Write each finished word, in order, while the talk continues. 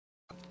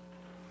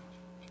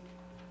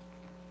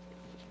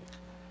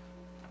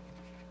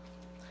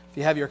If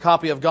you have your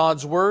copy of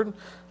God's Word,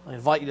 I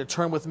invite you to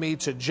turn with me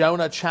to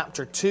Jonah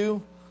chapter 2.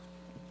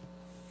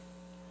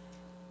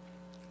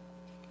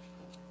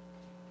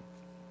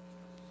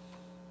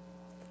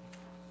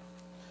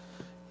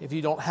 If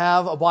you don't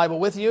have a Bible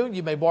with you,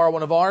 you may borrow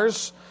one of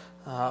ours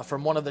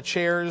from one of the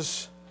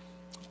chairs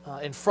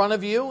in front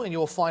of you, and you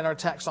will find our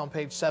text on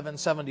page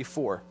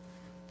 774.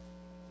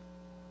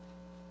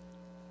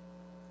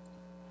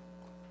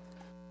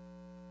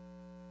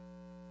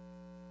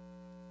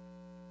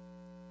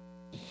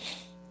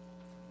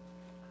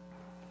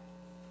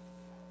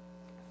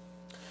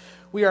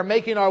 We are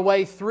making our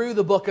way through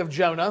the book of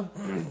Jonah,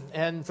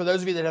 and for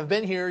those of you that have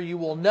been here, you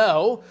will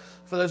know.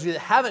 For those of you that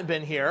haven't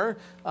been here,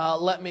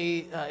 let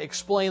me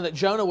explain that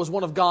Jonah was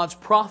one of God's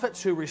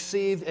prophets who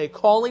received a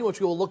calling,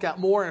 which we will look at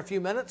more in a few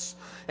minutes,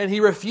 and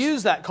he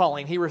refused that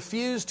calling. He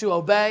refused to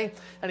obey,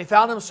 and he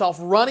found himself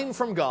running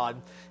from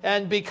God.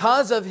 And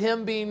because of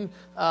him being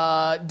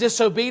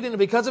disobedient, and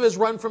because of his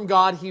run from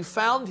God, he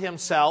found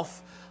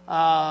himself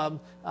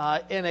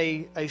in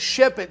a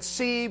ship at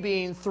sea,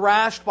 being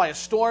thrashed by a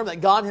storm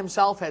that God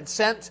himself had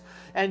sent,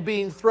 and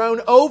being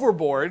thrown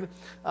overboard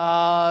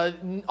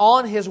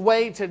on his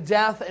way to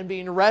death, and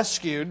being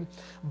rescued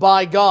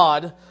by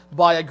God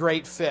by a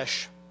great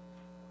fish.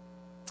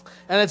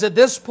 And it's at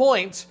this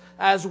point,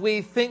 as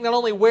we think not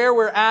only where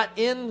we're at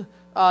in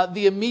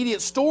the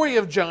immediate story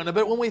of Jonah,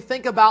 but when we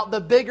think about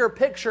the bigger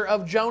picture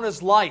of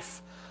Jonah's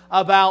life,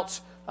 about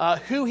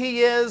who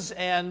he is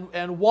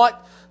and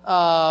what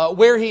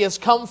where he has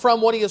come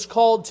from, what he is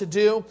called to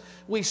do,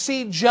 we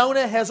see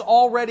Jonah has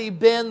already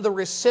been the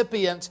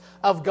recipient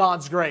of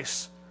God's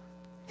grace.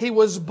 He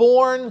was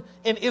born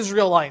an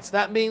Israelite.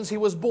 That means he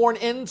was born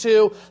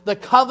into the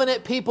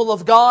covenant people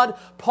of God,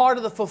 part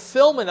of the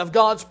fulfillment of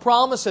God's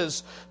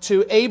promises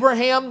to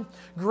Abraham,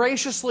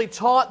 graciously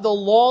taught the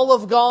law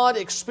of God,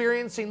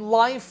 experiencing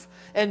life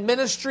and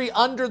ministry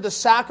under the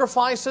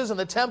sacrifices in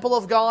the temple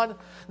of God.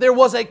 There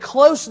was a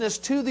closeness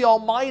to the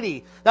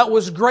Almighty that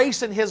was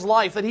grace in his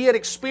life that he had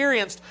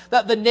experienced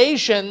that the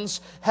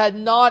nations had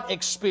not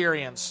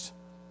experienced.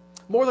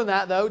 More than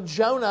that, though,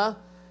 Jonah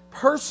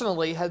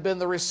personally had been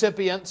the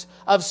recipient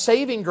of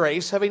saving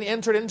grace, having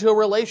entered into a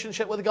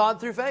relationship with God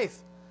through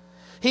faith.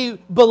 He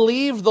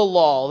believed the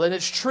law and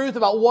its truth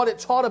about what it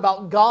taught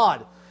about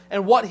God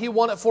and what he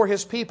wanted for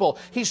his people.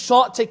 He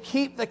sought to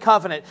keep the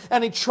covenant,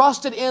 and he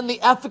trusted in the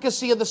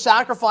efficacy of the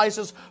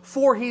sacrifices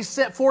for his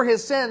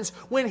sins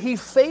when he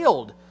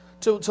failed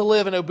to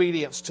live in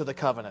obedience to the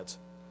covenant.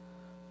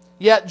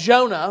 Yet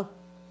Jonah,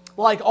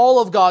 like all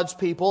of God's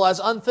people, as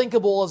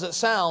unthinkable as it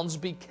sounds,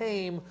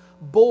 became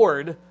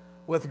bored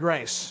with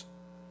grace.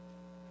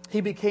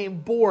 He became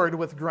bored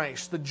with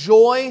grace. The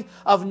joy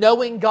of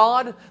knowing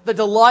God, the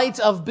delight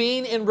of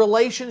being in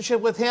relationship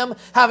with Him,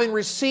 having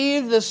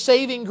received this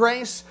saving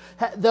grace,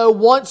 though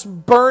once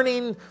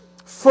burning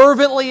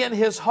fervently in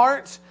his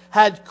heart,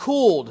 had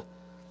cooled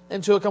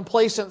into a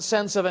complacent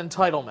sense of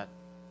entitlement.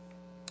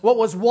 What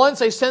was once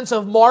a sense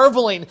of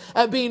marveling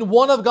at being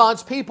one of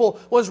God's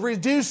people was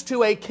reduced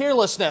to a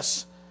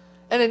carelessness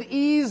and an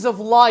ease of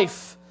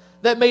life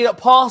that made it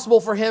possible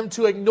for him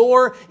to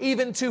ignore,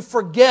 even to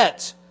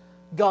forget,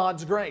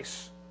 God's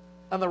grace.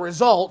 And the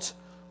result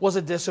was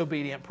a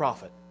disobedient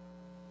prophet.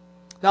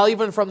 Now,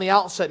 even from the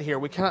outset here,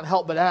 we cannot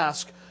help but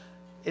ask,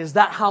 is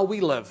that how we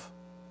live?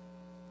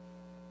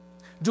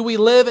 Do we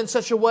live in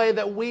such a way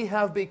that we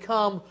have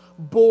become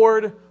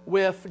bored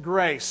with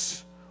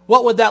grace?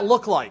 What would that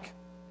look like?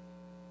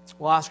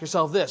 Well, ask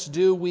yourself this: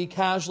 do we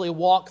casually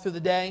walk through the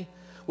day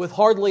with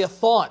hardly a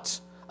thought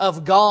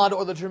of God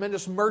or the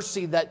tremendous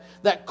mercy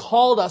that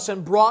called us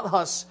and brought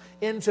us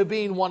into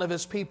being one of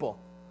His people?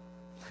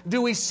 Do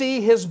we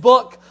see His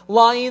book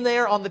lying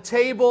there on the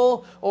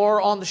table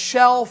or on the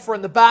shelf or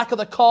in the back of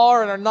the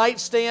car in our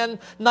nightstand,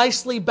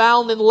 nicely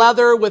bound in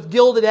leather with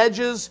gilded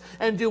edges,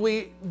 and do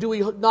we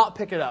not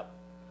pick it up,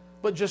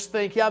 but just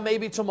think, yeah,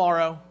 maybe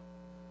tomorrow,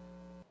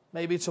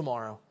 maybe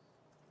tomorrow?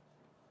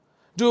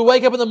 Do we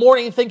wake up in the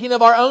morning thinking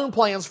of our own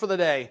plans for the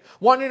day,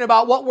 wondering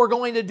about what we're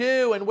going to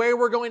do and where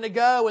we're going to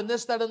go and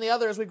this, that, and the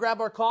other as we grab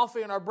our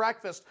coffee and our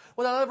breakfast,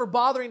 without ever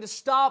bothering to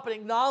stop and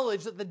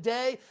acknowledge that the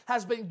day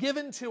has been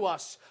given to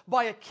us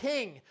by a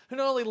King who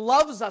not only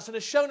loves us and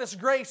has shown us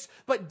grace,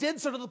 but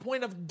did so to the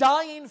point of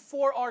dying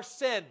for our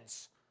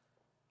sins,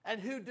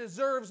 and who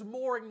deserves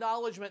more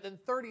acknowledgement than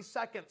 30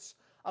 seconds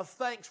of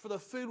thanks for the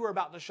food we're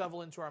about to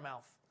shovel into our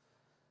mouth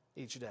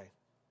each day?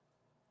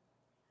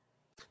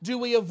 Do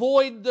we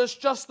avoid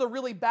just the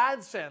really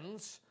bad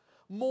sins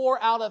more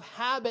out of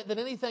habit than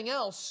anything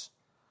else?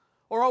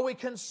 Or are we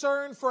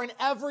concerned for an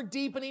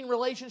ever-deepening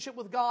relationship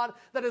with God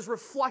that is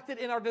reflected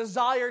in our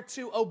desire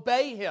to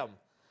obey Him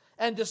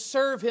and to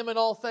serve Him in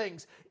all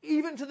things,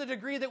 even to the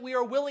degree that we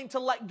are willing to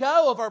let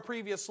go of our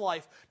previous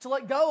life, to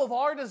let go of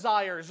our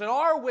desires and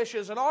our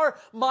wishes and our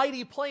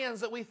mighty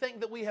plans that we think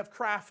that we have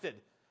crafted,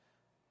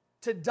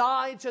 to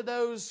die to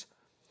those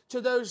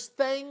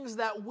things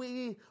that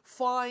we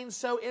find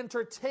so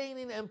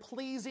entertaining and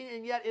pleasing,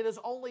 and yet it is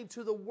only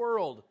to the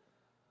world,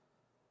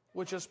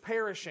 which is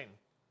perishing,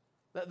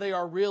 that they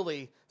are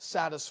really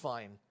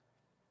satisfying.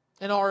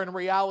 and are in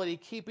reality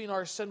keeping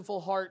our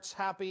sinful hearts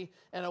happy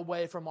and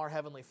away from our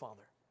Heavenly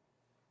Father?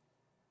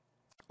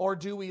 Or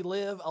do we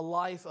live a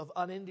life of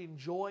unending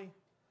joy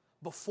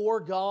before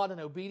God and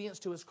obedience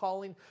to His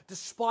calling,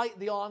 despite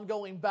the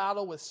ongoing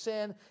battle with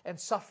sin and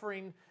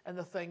suffering and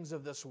the things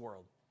of this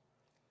world?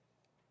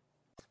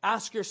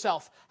 Ask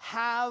yourself,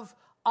 have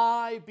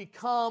I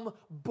become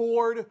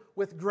bored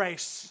with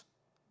grace?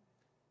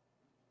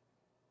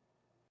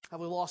 Have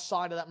we lost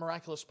sight of that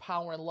miraculous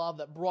power and love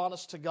that brought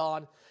us to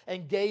God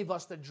and gave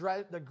us the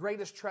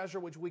greatest treasure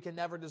which we can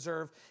never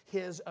deserve,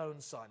 His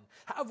own Son?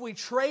 Have we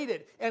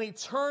traded an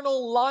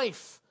eternal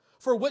life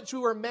for which we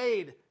were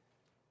made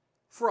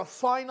for a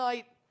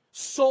finite,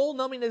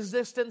 soul-numbing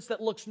existence that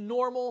looks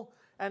normal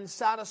and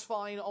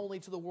satisfying only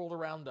to the world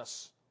around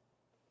us?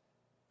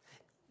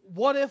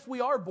 What if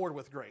we are bored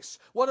with grace?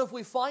 What if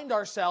we find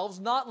ourselves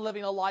not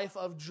living a life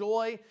of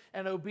joy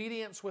and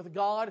obedience with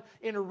God,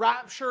 in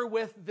rapture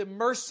with the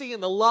mercy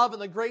and the love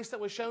and the grace that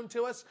was shown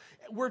to us?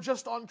 We're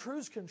just on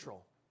cruise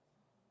control.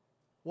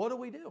 What do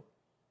we do?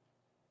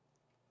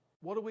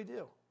 What do we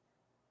do?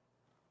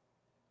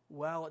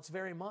 Well, it's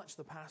very much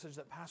the passage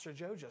that Pastor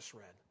Joe just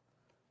read.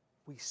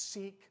 We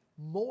seek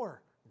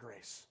more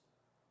grace.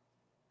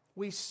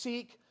 We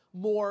seek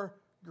more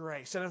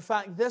grace. And in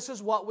fact, this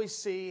is what we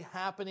see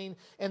happening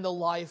in the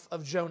life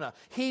of Jonah.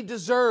 He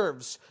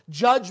deserves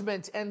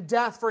judgment and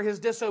death for his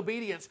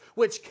disobedience,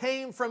 which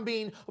came from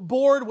being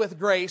bored with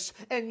grace.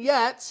 And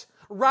yet,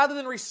 rather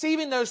than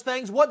receiving those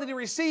things, what did he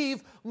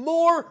receive?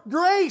 More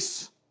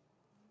grace.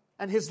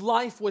 And his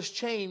life was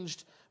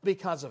changed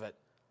because of it.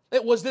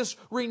 It was this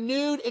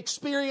renewed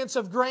experience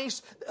of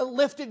grace that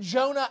lifted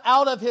Jonah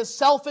out of his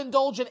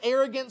self-indulgent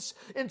arrogance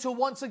into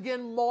once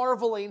again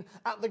marveling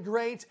at the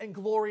great and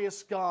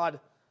glorious God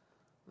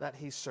that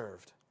he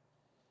served.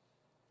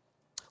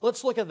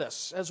 Let's look at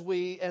this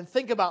and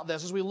think about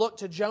this as we look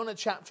to Jonah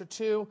chapter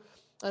 2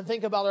 and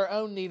think about our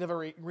own need of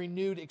a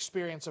renewed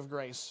experience of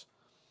grace.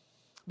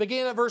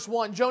 Beginning at verse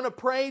 1, Jonah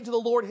prayed to the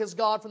Lord his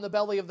God from the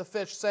belly of the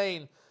fish,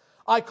 saying,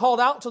 I called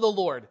out to the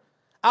Lord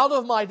out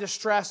of my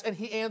distress, and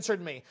He answered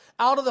me.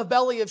 Out of the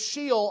belly of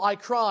Sheol I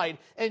cried,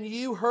 and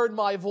you heard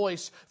my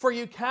voice. For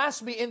you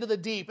cast me into the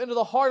deep, into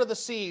the heart of the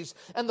seas,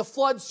 and the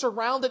floods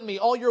surrounded me.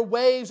 All your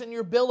waves and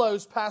your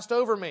billows passed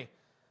over me.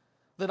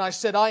 Then I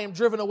said, I am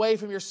driven away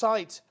from your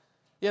sight,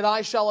 yet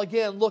I shall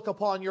again look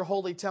upon your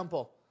holy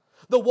temple.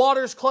 The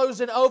waters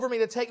closed in over me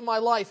to take my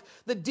life.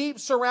 The deep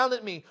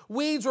surrounded me.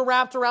 Weeds were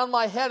wrapped around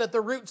my head at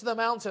the roots of the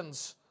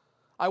mountains.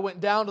 I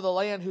went down to the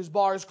land whose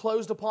bars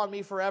closed upon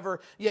me forever,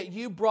 yet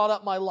you brought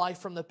up my life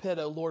from the pit,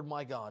 O Lord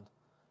my God.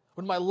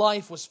 When my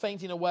life was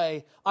fainting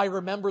away, I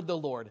remembered the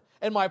Lord,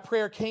 and my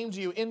prayer came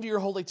to you into your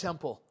holy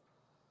temple.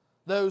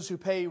 Those who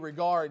pay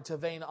regard to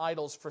vain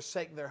idols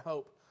forsake their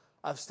hope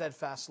of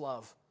steadfast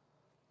love.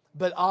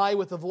 But I,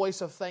 with the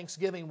voice of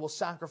thanksgiving, will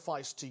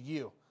sacrifice to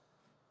you.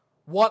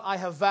 What I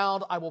have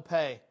vowed, I will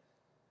pay.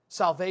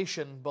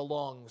 Salvation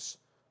belongs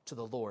to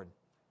the Lord.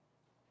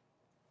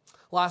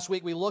 Last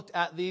week we looked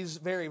at these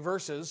very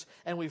verses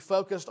and we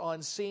focused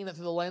on seeing it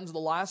through the lens of the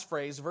last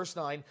phrase, verse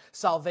 9,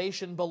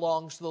 salvation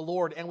belongs to the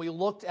Lord. And we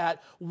looked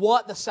at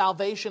what the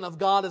salvation of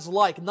God is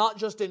like, not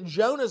just in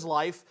Jonah's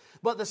life,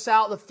 but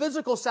the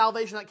physical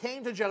salvation that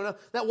came to Jonah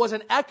that was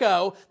an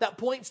echo that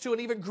points to an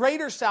even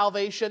greater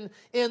salvation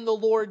in the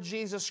Lord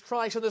Jesus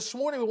Christ. And this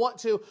morning we want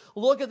to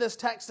look at this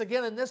text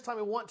again, and this time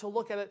we want to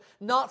look at it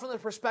not from the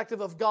perspective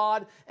of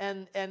God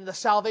and the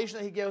salvation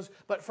that He gives,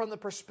 but from the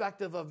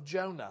perspective of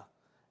Jonah,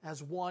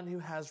 as one who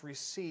has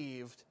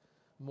received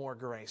more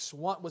grace.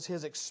 What was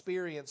his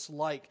experience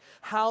like?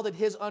 How did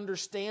his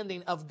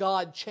understanding of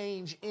God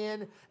change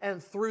in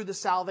and through the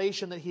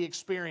salvation that he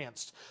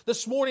experienced?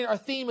 This morning our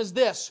theme is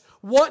this: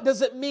 what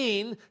does it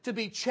mean to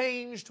be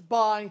changed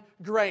by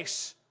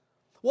grace?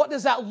 What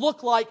does that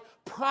look like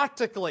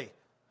practically?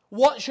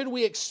 What should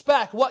we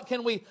expect? What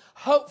can we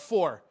hope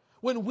for?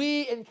 When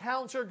we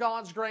encounter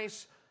God's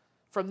grace,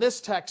 from this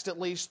text at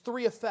least,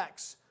 3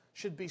 effects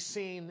should be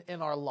seen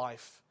in our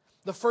life.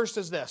 The first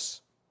is this: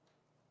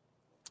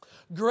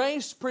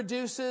 grace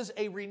produces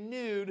a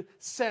renewed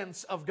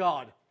sense of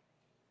God.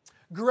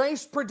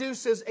 Grace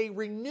produces a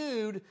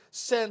renewed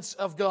sense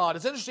of God.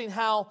 It's interesting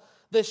how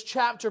this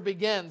chapter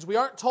begins. We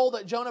aren't told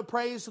that Jonah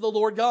prays to the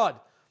Lord God,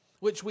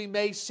 which we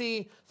may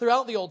see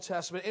throughout the Old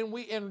Testament. And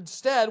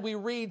instead we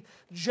read,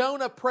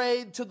 Jonah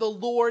prayed to the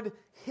Lord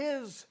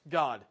his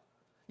God.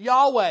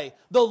 Yahweh,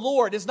 the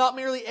Lord, is not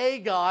merely a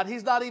God.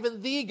 He's not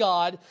even the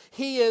God.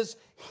 He is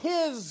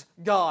His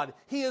God.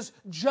 He is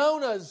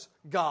Jonah's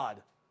God.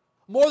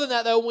 More than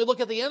that, though, when we look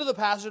at the end of the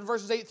passage in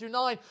verses 8 through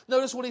 9,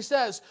 notice what he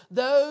says.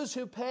 Those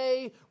who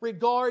pay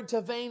regard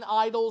to vain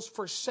idols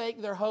forsake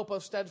their hope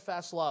of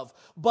steadfast love.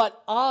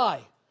 But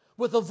I,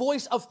 with a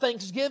voice of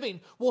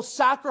thanksgiving, will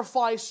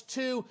sacrifice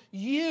to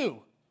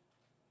you.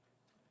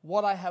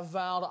 What I have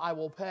vowed, I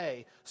will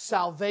pay.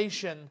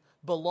 Salvation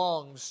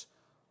belongs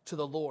to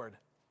the Lord.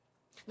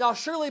 Now,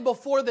 surely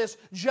before this,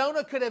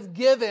 Jonah could have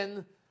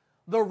given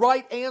the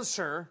right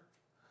answer,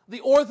 the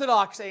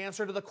orthodox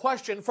answer to the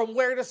question, from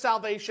where does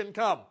salvation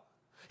come?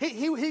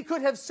 He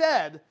could have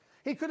said,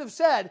 He could have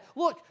said,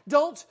 look,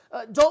 don't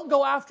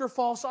go after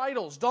false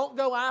idols. Don't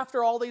go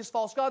after all these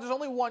false gods. There's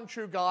only one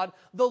true God,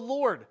 the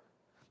Lord.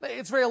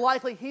 It's very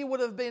likely he would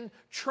have been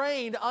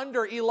trained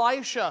under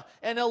Elisha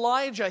and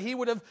Elijah. He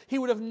would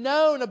have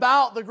known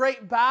about the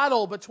great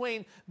battle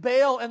between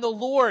Baal and the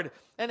Lord,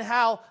 and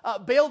how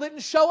Baal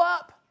didn't show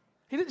up.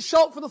 He didn't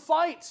show up for the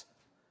fight.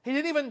 He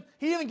didn't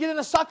even get in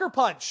a sucker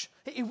punch.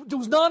 It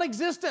was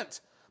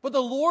non-existent. But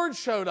the Lord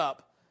showed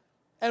up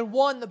and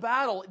won the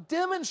battle,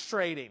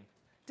 demonstrating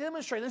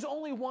there's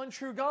only one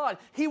true God.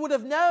 He would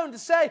have known to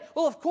say,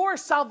 well, of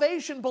course,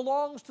 salvation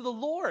belongs to the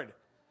Lord.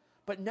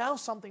 But now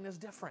something is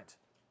different.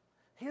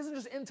 He doesn't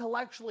just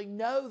intellectually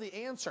know the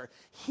answer.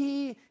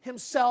 He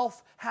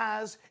himself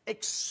has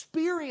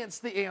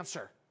experienced the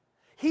answer.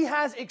 He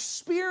has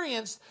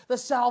experienced the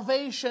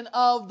salvation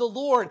of the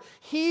Lord.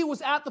 He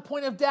was at the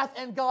point of death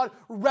and God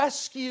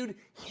rescued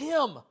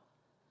him.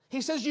 He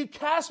says, you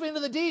cast me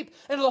into the deep,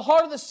 into the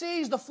heart of the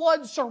seas. The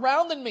floods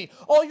surrounded me.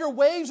 All your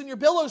waves and your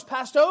billows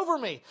passed over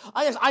me.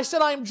 I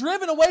said, I am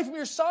driven away from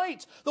your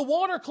sight. The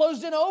water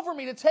closed in over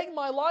me to take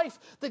my life.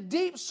 The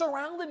deep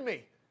surrounded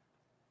me.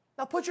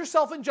 Now put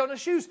yourself in Jonah's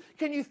shoes.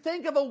 Can you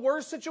think of a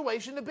worse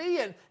situation to be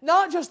in?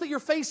 Not just that you're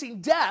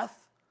facing death,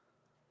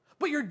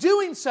 but you're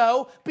doing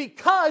so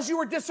because you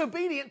were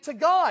disobedient to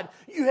God.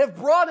 You have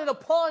brought it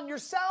upon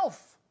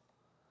yourself.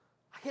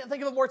 I can't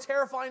think of a more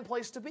terrifying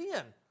place to be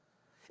in.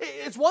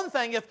 It's one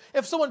thing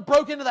if someone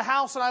broke into the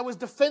house and I was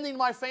defending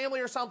my family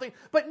or something,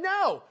 but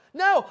no,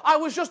 I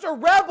was just a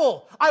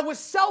rebel. I was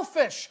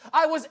selfish.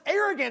 I was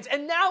arrogant,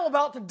 and now I'm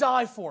about to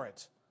die for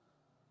it.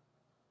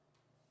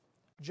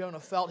 Jonah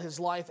felt his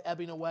life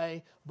ebbing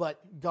away,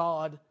 but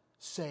God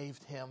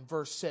saved him.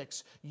 Verse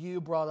 6, you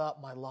brought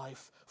up my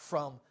life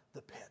from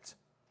the pit.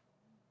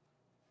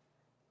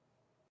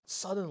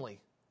 Suddenly,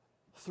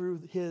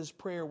 through his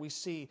prayer, we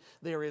see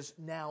there is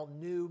now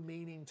new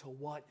meaning to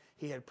what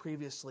he had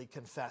previously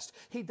confessed.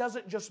 He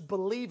doesn't just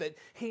believe it.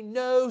 He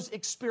knows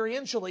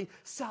experientially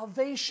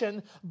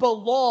salvation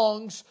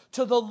belongs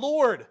to the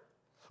Lord.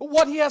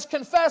 What he has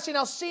confessed, he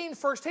now seen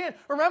firsthand.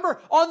 Remember,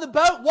 on the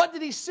boat, what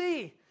did he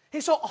see? He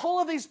saw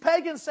all of these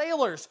pagan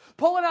sailors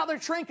pulling out their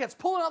trinkets,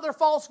 pulling out their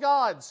false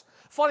gods,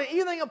 finding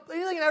anything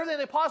and everything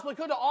they possibly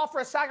could to offer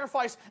a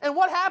sacrifice. And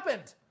what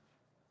happened?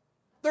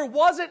 There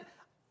wasn't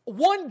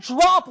one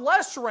drop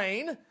less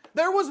rain.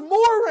 There was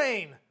more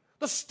rain.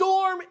 The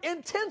storm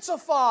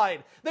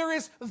intensified. There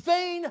is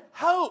vain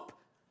hope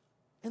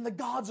in the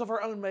gods of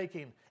our own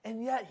making.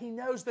 And yet he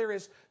knows there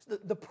is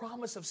the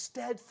promise of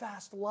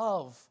steadfast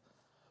love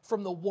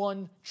from the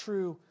one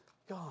true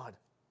God.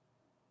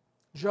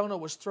 Jonah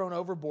was thrown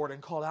overboard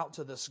and called out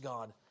to this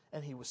God,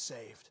 and he was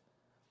saved.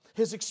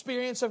 His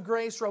experience of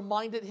grace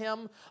reminded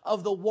him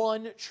of the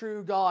one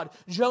true God.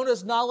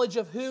 Jonah's knowledge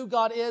of who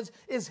God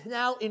is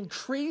now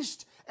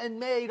increased and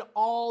made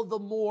all the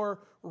more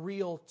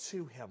real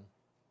to him.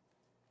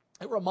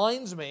 It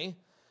reminds me,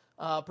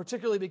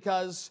 particularly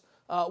because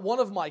one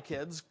of my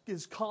kids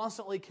is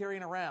constantly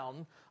carrying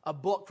around a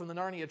book from the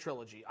Narnia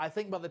trilogy. I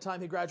think by the time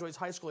he graduates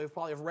high school, he'll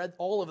probably have read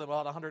all of them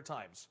about 100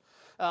 times.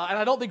 And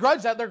I don't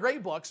begrudge that. They're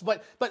great books.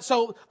 But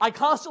so I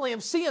constantly am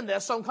seeing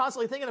this, so I'm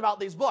constantly thinking about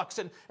these books.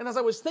 And as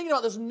I was thinking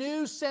about this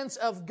new sense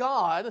of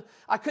God,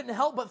 I couldn't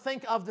help but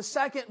think of the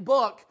second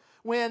book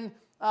when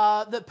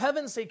the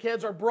Pevensey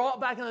kids are brought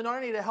back into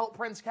Narnia to help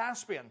Prince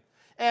Caspian.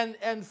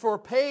 And for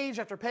page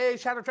after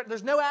page, chapter after chapter,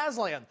 there's no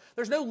Aslan.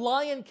 There's no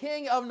Lion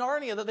King of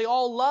Narnia that they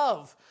all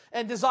love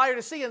and desire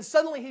to see. And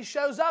suddenly he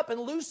shows up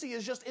and Lucy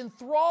is just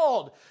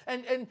enthralled.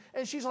 And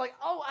she's like,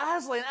 oh,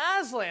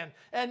 Aslan.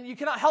 And you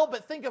cannot help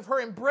but think of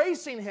her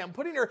embracing him,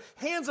 putting her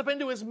hands up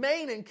into his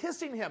mane and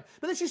kissing him.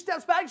 But then she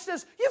steps back and she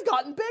says, you've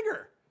gotten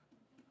bigger.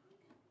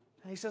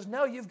 And he says,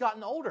 no, you've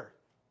gotten older.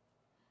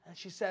 And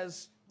she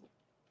says,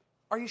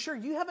 are you sure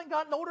you haven't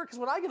gotten older? Because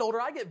when I get older,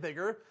 I get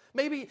bigger.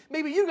 Maybe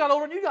you got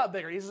older and you got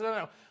bigger. He says,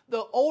 no.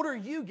 The older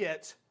you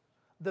get,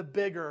 the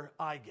bigger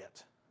I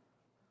get.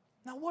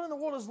 Now, what in the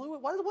world is Lewis?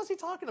 What's he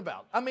talking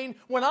about? I mean,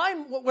 when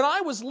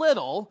I was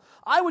little,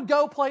 I would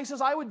go places,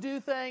 I would do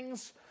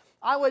things,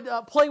 I would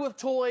play with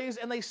toys,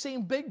 and they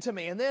seemed big to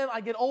me. And then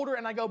I get older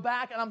and I go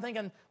back and I'm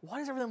thinking, why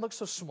does everything look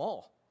so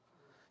small?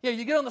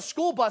 You get on the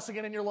school bus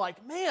again and you're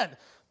like, man,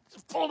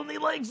 folding the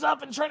legs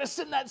up and trying to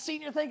sit in that seat,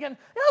 and you're thinking,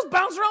 it's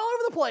bouncing all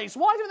over the place.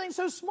 Why is everything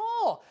so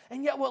small?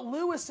 And yet what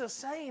Lewis is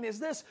saying is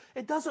this: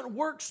 it doesn't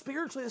work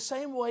spiritually the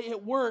same way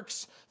it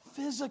works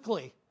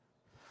physically.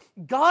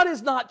 God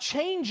is not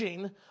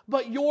changing,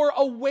 but your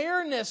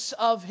awareness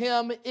of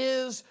Him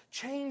is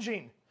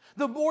changing.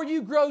 The more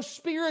you grow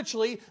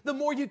spiritually, the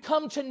more you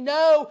come to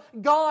know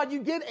God,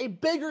 you get a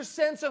bigger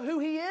sense of who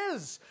He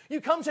is. You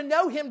come to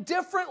know Him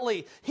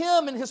differently,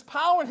 Him and His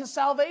power and His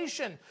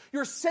salvation.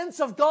 Your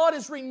sense of God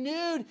is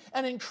renewed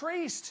and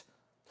increased.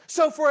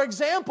 So, for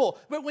example,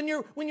 when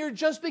you're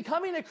just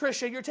becoming a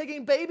Christian, you're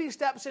taking baby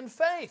steps in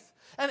faith,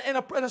 and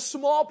a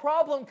small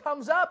problem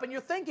comes up, and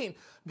you're thinking,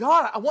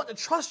 God, I want to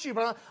trust You,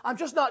 but I'm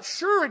just not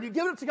sure, and you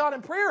give it to God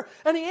in prayer,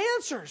 and He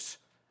answers.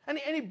 And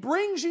he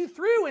brings you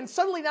through, and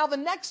suddenly now the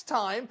next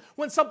time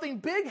when something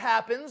big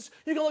happens,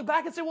 you can look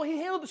back and say, well, he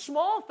handled the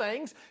small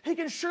things. He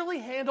can surely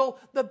handle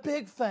the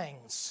big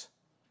things.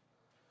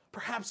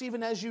 Perhaps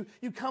even as you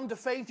come to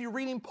faith, you're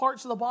reading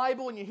parts of the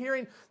Bible and you're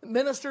hearing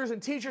ministers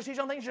and teachers teach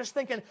on things, you're just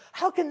thinking,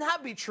 how can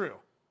that be true?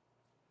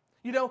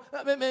 You know,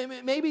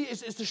 maybe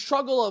it's the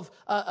struggle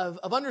of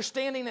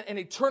understanding an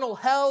eternal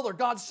hell or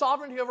God's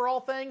sovereignty over all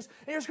things.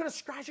 And you're just going to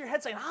scratch your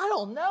head saying, I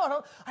don't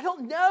know. I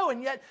don't know.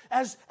 And yet,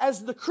 as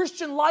the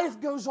Christian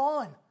life goes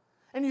on,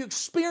 and you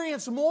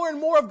experience more and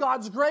more of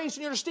God's grace,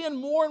 and you understand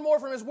more and more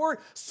from His Word,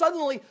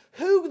 suddenly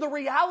who the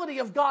reality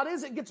of God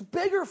is, it gets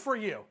bigger for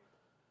you.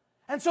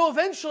 And so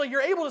eventually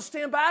you're able to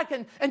stand back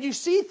and you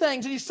see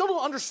things, and you still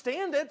don't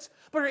understand it,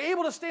 but you're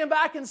able to stand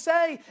back and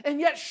say,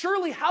 and yet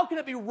surely how can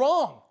it be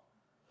wrong?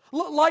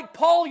 Like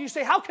Paul, you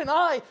say, how can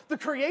I, the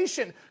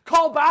creation,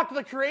 call back to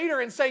the Creator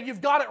and say, you've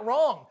got it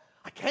wrong?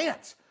 I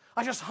can't.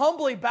 I just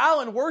humbly bow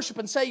and worship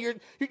and say,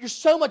 you're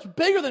so much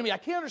bigger than me. I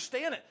can't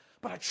understand it,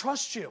 but I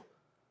trust you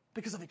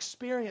because I've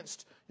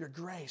experienced your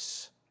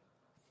grace.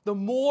 The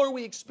more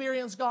we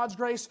experience God's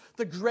grace,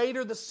 the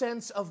greater the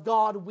sense of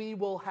God we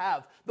will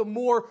have. The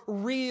more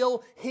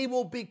real He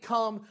will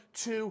become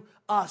to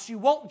us. You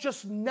won't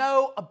just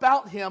know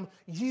about Him,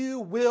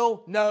 you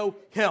will know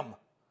Him.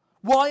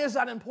 Why is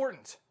that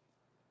important?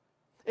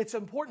 It's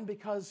important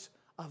because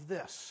of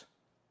this.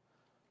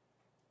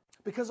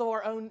 Because of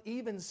our own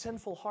even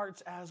sinful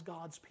hearts as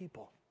God's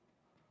people.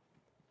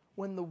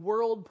 When the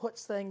world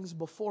puts things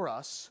before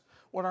us,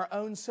 when our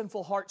own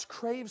sinful hearts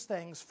craves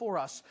things for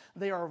us,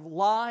 they are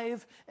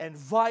live and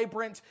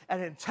vibrant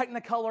and in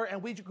technicolor,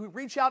 and we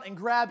reach out and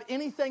grab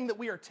anything that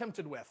we are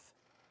tempted with.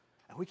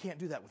 And we can't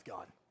do that with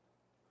God.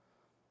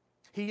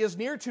 He is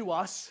near to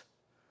us,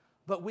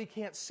 but we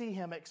can't see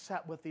Him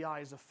except with the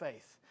eyes of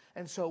faith.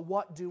 And so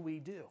what do?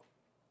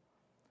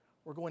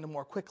 We're going to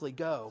more quickly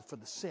go for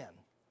the sin.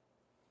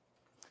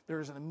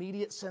 There is an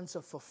immediate sense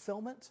of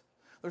fulfillment.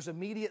 There's an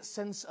immediate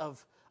sense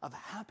of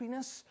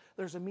happiness.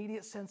 There's an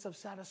immediate sense of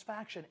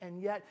satisfaction.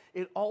 And yet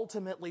it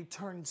ultimately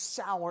turns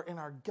sour in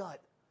our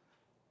gut.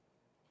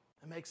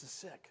 It makes us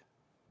sick.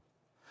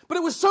 But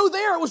it was so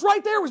there. It was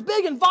right there. It was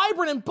big and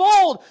vibrant and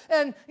bold.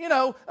 And,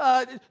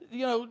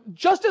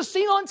 just as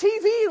seen on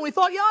TV. And we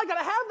thought, I got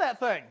to have that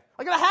thing.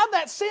 I got to have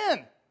that sin.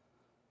 And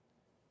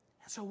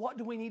so what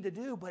do we need to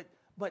do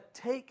but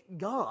take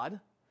God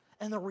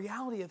and the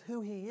reality of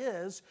who He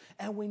is,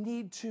 and we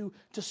need to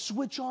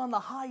switch on the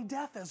high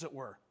def, as it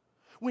were.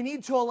 We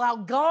need to allow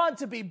God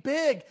to be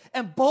big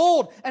and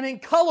bold and in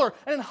color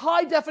and in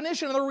high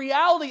definition. And the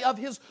reality of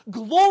His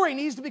glory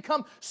needs to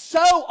become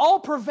so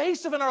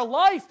all-pervasive in our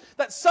life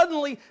that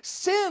suddenly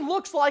sin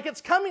looks like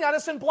it's coming at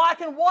us in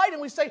black and white.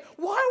 And we say,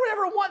 why would I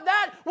ever want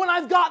that when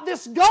I've got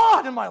this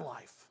God in my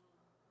life?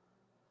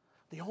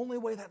 The only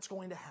way that's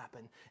going to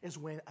happen is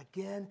when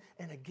again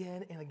and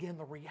again and again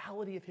the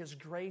reality of His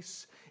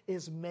grace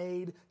is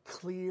made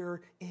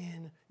clear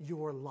in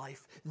your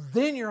life.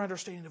 Then your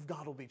understanding of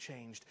God will be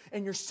changed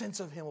and your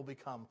sense of Him will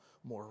become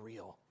more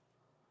real.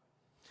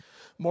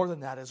 More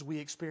than that, as we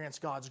experience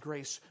God's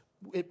grace,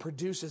 it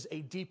produces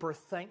a deeper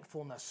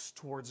thankfulness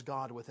towards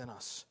God within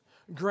us.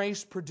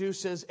 Grace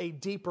produces a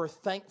deeper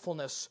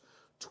thankfulness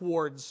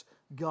towards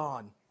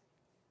God.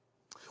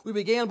 We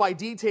began by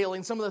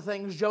detailing some of the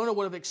things Jonah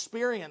would have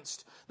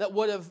experienced that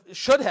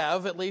should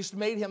have at least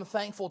made him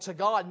thankful to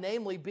God,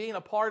 namely being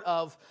a part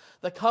of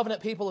the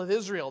covenant people of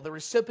Israel, the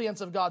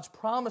recipients of God's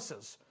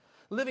promises,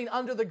 living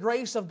under the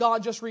grace of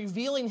God, just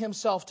revealing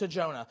Himself to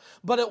Jonah.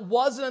 But it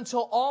wasn't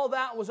until all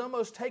that was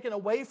almost taken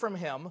away from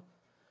him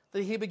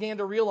that he began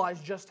to realize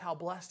just how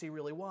blessed he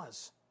really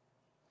was.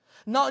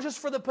 Not just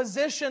for the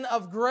position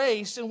of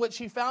grace in which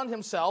he found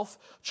himself,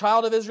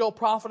 child of Israel,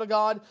 prophet of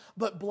God,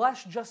 but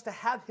blessed just to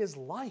have his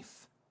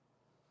life.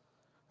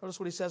 Notice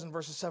what he says in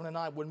verses 7 and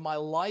 9. When my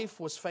life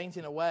was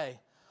fainting away,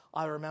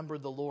 I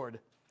remembered the Lord,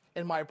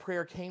 and my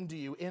prayer came to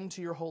you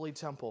into your holy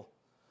temple.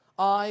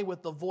 I,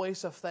 with the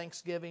voice of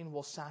thanksgiving,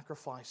 will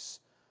sacrifice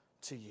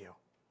to you.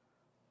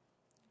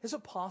 Is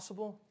it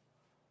possible?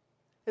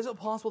 Is it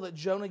possible that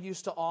Jonah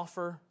used to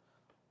offer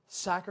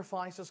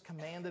sacrifices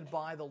commanded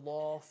by the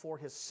law for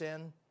his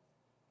sin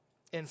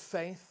in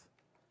faith,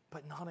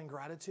 but not in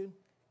gratitude?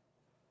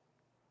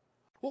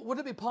 Would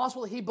it be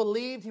possible that he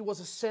believed he was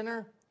a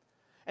sinner,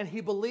 and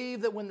he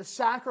believed that when the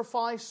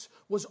sacrifice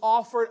was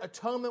offered,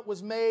 atonement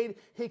was made,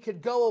 he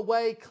could go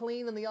away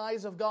clean in the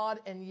eyes of God,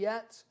 and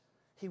yet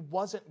he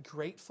wasn't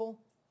grateful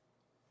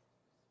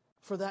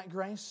for that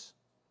grace?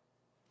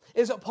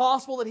 Is it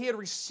possible that he had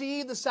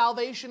received the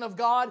salvation of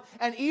God,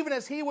 and even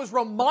as he was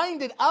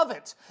reminded of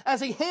it,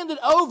 as he handed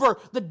over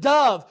the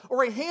dove,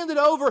 or he handed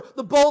over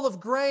the bowl of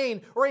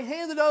grain, or he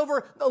handed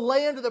over the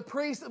lamb to the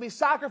priest that would be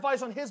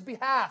sacrificed on his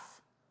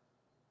behalf,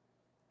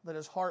 that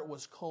his heart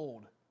was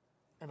cold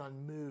and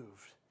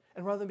unmoved.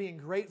 And rather than being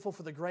grateful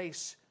for the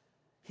grace,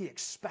 he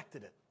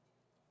expected it.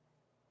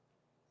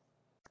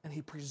 And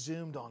he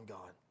presumed on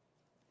God.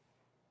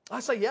 I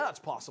say, yeah, it's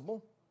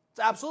possible. It's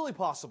absolutely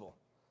possible.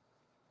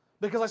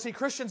 Because I see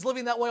Christians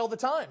living that way all the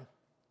time.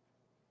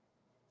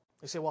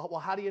 You say,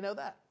 well, how do you know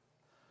that?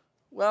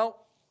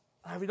 Well,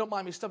 if you don't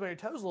mind me stepping on your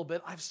toes a little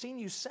bit, I've seen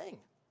you sing.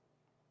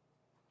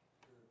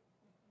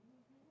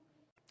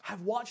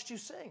 I've watched you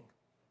sing.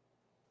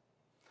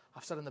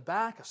 I've sat in the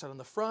back, I've sat in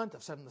the front,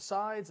 I've sat in the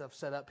sides, I've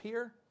sat up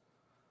here.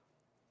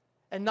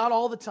 And not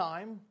all the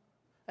time,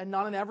 and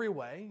not in every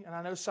way. And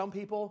I know some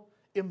people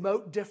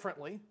emote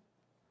differently.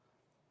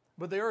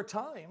 But there are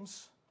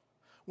times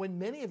when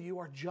many of you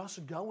are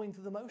just going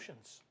through the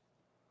motions.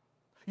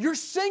 You're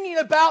singing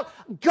about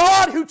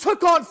God who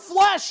took on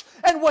flesh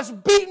and was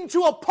beaten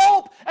to a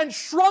pulp and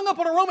strung up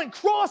on a Roman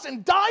cross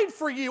and died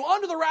for you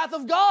under the wrath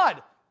of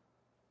God.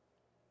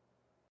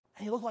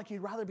 And you look like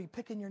you'd rather be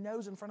picking your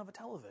nose in front of a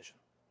television.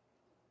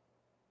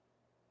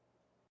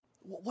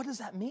 What does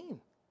that mean?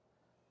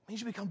 It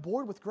means you become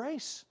bored with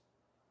grace.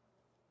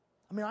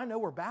 I mean, I know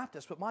we're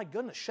Baptists, but my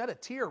goodness, shed a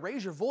tear,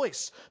 raise your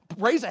voice,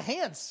 raise a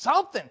hand,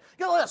 something.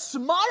 You gotta let a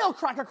smile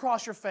crack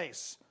across your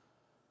face.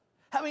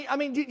 I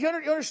mean, do you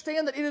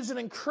understand that it is an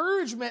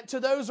encouragement to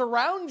those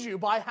around you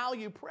by how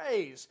you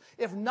praise,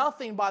 if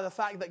nothing by the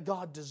fact that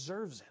God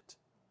deserves it?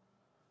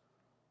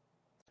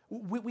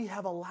 We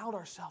have allowed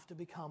ourselves to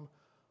become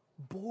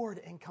bored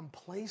and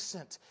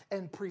complacent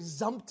and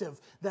presumptive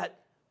that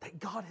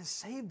God has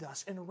saved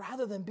us. And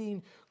rather than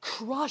being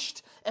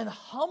crushed and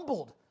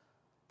humbled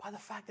by the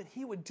fact that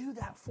He would do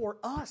that for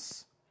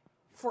us,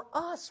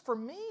 for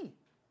me.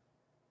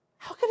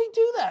 How could He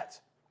do that?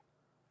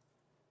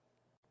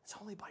 It's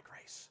only by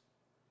grace.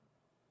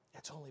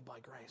 It's only by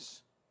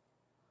grace.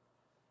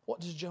 What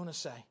does Jonah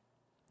say?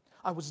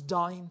 I was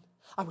dying.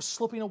 I was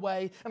slipping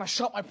away, and I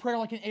shot my prayer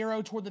like an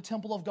arrow toward the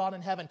temple of God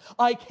in heaven.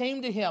 I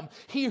came to Him.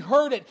 He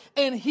heard it,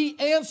 and He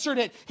answered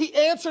it. He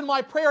answered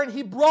my prayer, and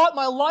He brought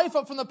my life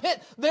up from the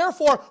pit.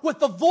 Therefore, with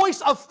the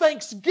voice of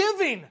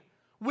thanksgiving,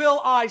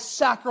 will I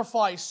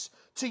sacrifice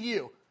to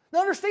you.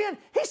 Now understand,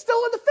 He's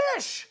still in the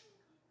fish.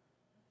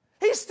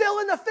 He's still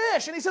in the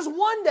fish. And He says,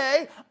 one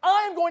day,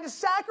 I am going to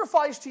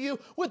sacrifice to you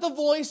with the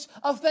voice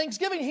of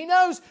thanksgiving. He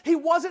knows he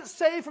wasn't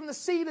saved from the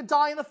sea to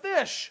die in the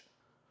fish.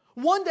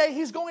 One day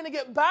He's going to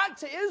get back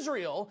to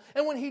Israel,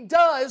 and when He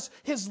does,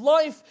 his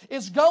life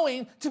is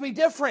going to be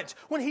different.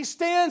 When He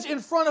stands in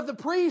front of the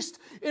priest,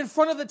 in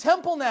front of the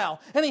temple now,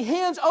 and He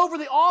hands over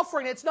the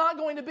offering, it's not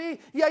going to be,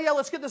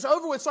 let's get this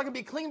over with so I can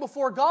be clean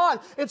before God.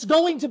 It's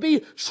going to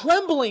be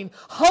trembling,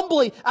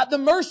 humbly at the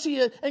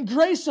mercy and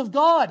grace of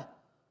God.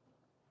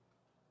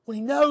 When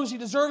he knows he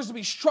deserves to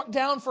be struck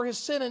down for his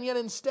sin, and yet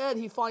instead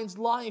He finds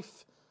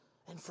life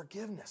and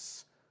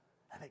forgiveness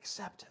and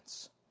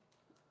acceptance.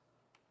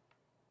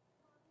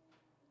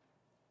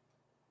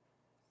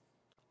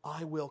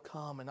 I will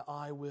come and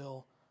I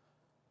will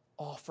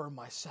offer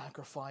my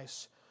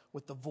sacrifice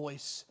with the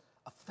voice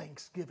of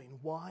thanksgiving.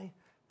 Why?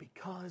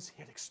 Because he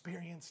had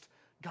experienced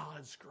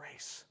God's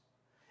grace.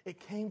 It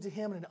came to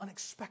him in an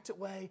unexpected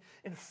way,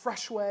 in a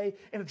fresh way,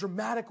 in a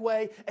dramatic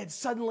way, and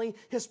suddenly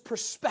his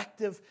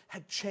perspective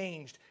had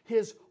changed.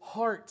 His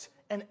heart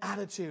and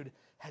attitude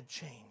had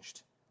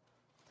changed.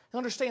 And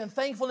understand,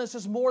 thankfulness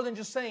is more than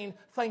just saying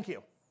thank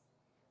you.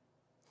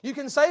 You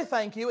can say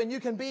thank you and you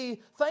can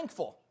be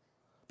thankful.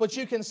 But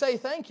you can say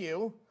thank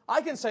you. I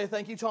can say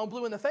thank you till I'm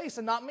blue in the face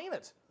and not mean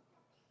it.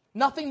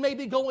 Nothing may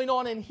be going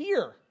on in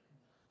here.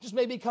 Just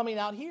may be coming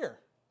out here.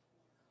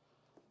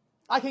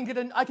 I can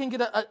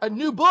get a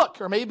new book,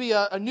 or maybe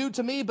a new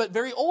to me but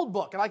very old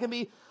book, and I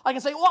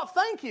can say, well,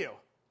 thank you.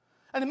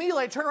 And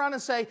immediately I turn around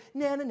and say,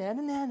 nah,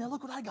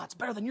 look what I got. It's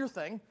better than your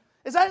thing.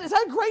 Is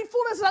that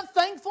gratefulness? Is that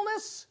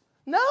thankfulness?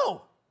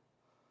 No.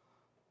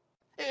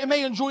 It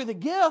may enjoy the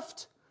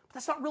gift, but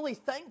that's not really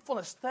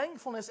thankfulness.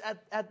 Thankfulness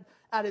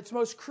at its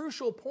most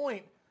crucial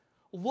point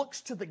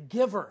looks to the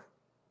giver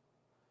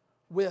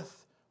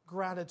with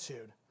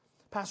gratitude.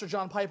 Pastor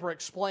John Piper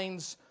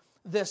explains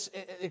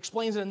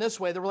it in this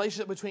way, the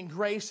relationship between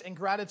grace and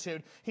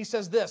gratitude. He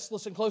says this,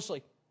 listen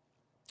closely.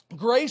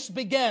 Grace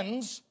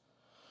begins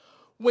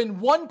when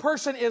one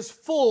person is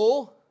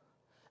full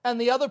and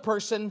the other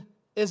person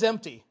is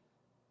empty.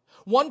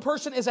 One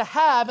person is a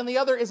have and the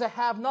other is a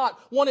have-not.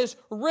 One is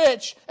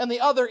rich and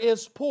the other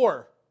is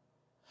poor.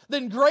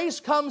 Then grace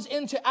comes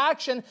into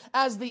action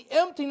as the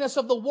emptiness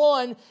of the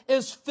one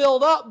is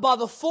filled up by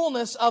the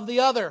fullness of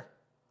the other.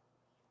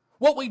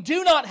 What we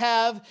do not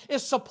have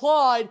is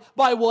supplied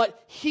by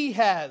what He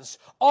has.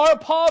 Our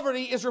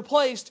poverty is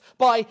replaced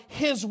by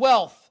His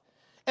wealth.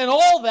 And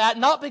all that,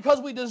 not because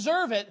we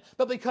deserve it,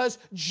 but because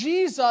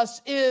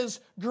Jesus is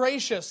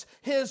gracious.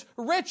 His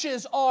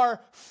riches are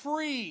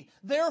free.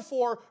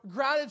 Therefore,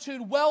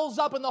 gratitude wells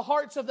up in the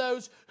hearts of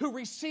those who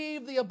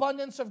receive the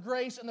abundance of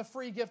grace and the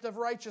free gift of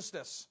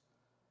righteousness.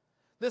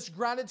 This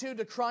gratitude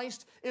to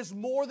Christ is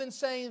more than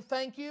saying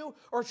thank you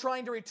or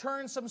trying to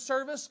return some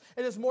service.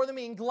 It is more than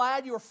being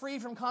glad you are free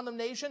from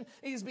condemnation.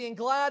 It is being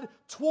glad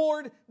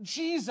toward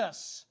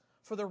Jesus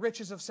for the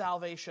riches of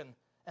salvation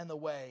and the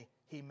way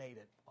He made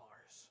it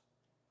ours.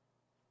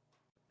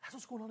 That's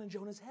what's going on in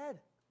Jonah's head.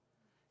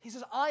 He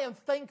says, I am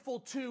thankful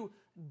to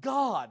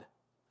God,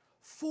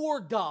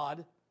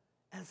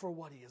 and for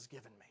what He has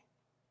given me.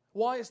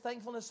 Why is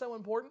thankfulness so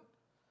important?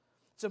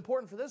 It's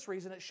important for this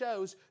reason. It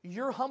shows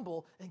you're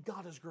humble and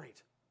God is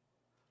great.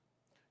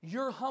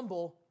 You're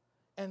humble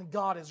and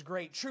God is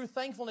great. True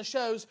thankfulness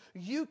shows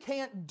you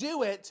can't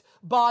do it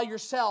by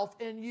yourself,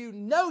 and you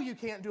know you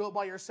can't do it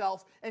by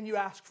yourself, and you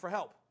ask for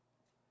help.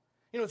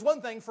 You know, it's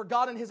one thing for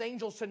God and His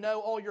angels to know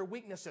all your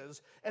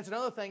weaknesses. It's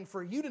another thing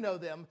for you to know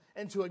them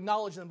and to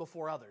acknowledge them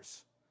before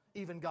others,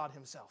 even God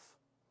Himself.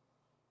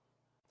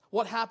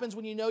 What happens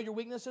when you know your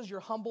weaknesses? You're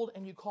humbled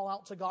and you call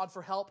out to God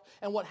for help.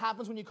 And what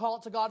happens when you call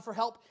out to God for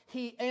help?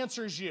 He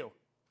answers you.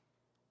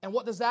 And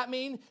what does that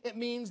mean? It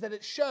means that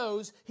it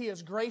shows He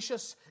is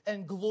gracious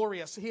and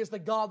glorious. He is the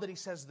God that He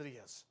says that He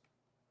is.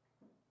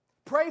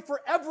 Pray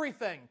for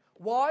everything.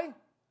 Why?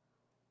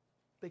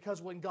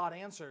 Because when God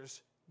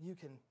answers, you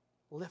can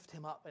lift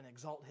Him up and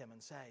exalt Him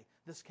and say,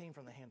 this came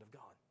from the hand of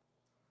God.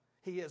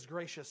 He is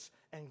gracious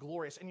and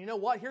glorious. And you know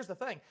what? Here's the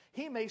thing.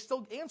 He may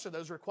still answer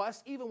those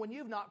requests even when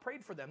you've not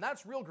prayed for them.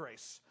 That's real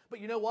grace. But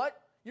you know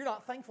what? You're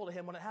not thankful to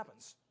Him when it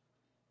happens.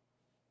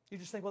 You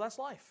just think, well, that's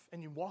life.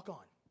 And you walk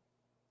on.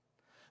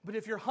 But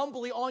if you're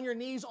humbly on your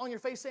knees, on your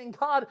face, saying,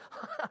 God,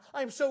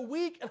 I am so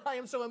weak and I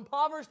am so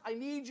impoverished. I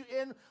need you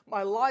in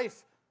my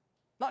life.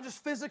 Not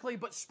just physically,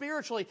 but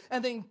spiritually.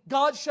 And then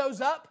God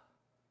shows up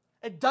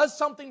and does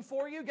something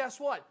for you. Guess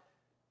what?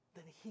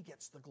 Then He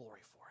gets the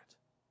glory for it.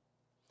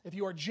 If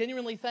you are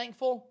genuinely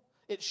thankful,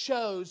 it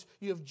shows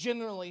you have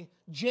genuinely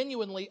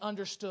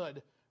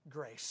understood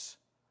grace.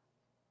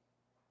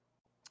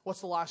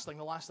 What's the last thing?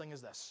 The last thing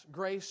is this.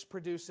 Grace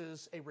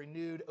produces a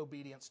renewed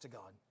obedience to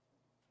God.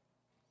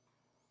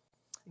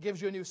 It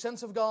gives you a new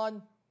sense of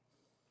God,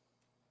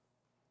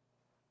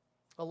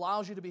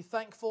 allows you to be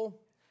thankful,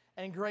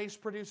 and grace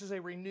produces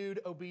a renewed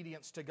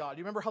obedience to God. Do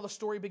you remember how the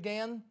story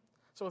began?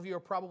 Some of you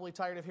are probably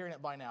tired of hearing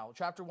it by now.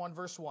 Chapter 1,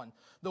 verse 1.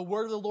 The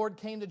word of the Lord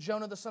came to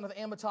Jonah, the son of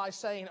Amittai,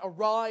 saying,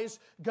 Arise,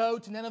 go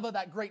to Nineveh,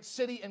 that great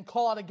city, and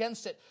call out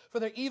against it, for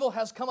their evil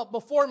has come up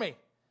before me.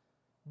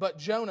 But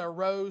Jonah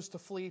rose to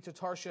flee to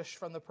Tarshish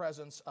from the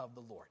presence of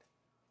the Lord.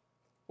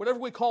 Whatever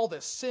we call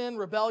this, sin,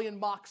 rebellion,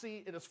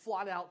 moxie, it is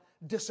flat out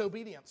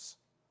disobedience.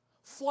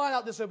 Flat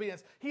out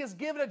disobedience. He has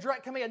given a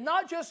direct command,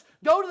 not just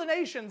go to the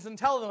nations and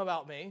tell them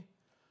about me.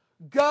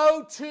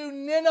 Go to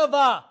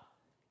Nineveh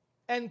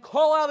and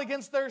call out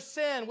against their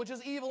sin, which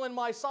is evil in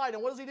my sight.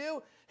 And what does he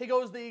do? He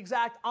goes the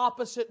exact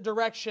opposite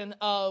direction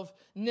of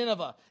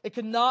Nineveh. It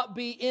could not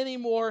be any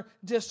more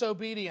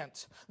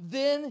disobedient.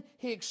 Then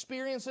he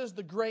experiences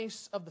the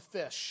grace of the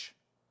fish.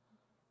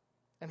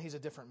 And he's a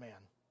different man.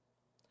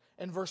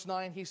 In verse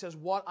 9, he says,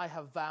 what I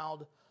have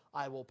vowed,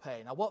 I will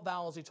pay. Now, what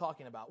vow is he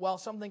talking about? Well,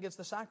 something gets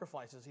the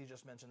sacrifices he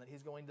just mentioned that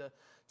he's going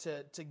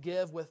to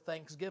give with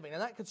thanksgiving.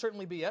 And that could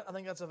certainly be it. I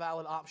think that's a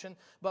valid option.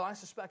 But I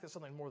suspect it's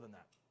something more than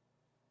that.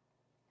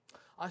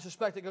 I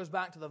suspect it goes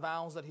back to the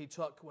vows that he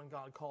took when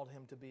God called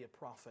him to be a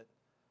prophet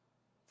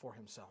for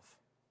Himself.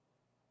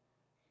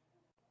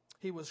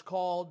 He was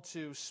called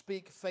to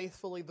speak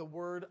faithfully the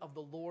word of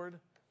the Lord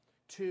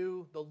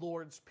to the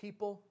Lord's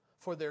people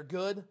for their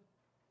good,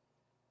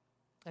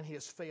 and he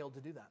has failed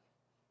to do that.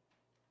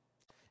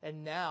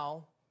 And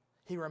now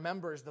he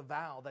remembers the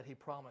vow that he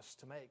promised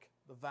to make,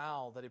 the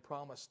vow that he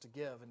promised to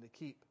give and to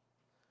keep.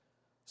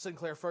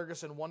 Sinclair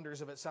Ferguson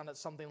wonders if it sounded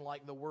something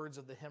like the words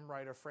of the hymn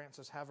writer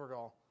Francis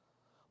Havergal.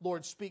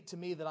 Lord, speak to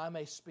me that I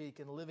may speak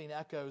in living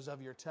echoes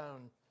of your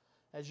tone.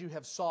 As you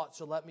have sought,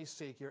 so let me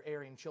seek your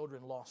erring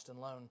children lost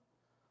and lone.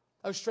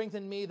 O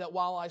strengthen me that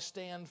while I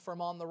stand firm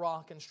on the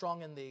rock and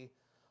strong in thee,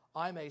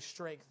 I may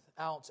strength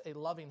out a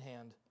loving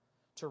hand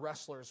to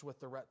wrestlers with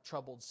the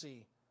troubled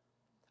sea.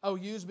 Oh,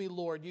 use me,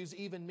 Lord, use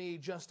even me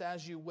just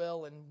as you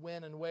will and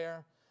when and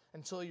where,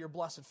 until your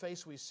blessed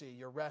face we see,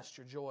 your rest,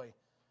 your joy,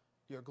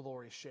 your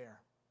glory share.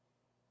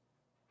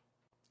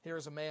 Here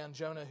is a man,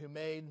 Jonah, who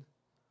made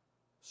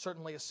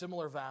certainly a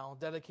similar vow,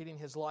 dedicating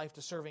his life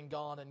to serving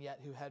God, and yet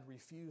who had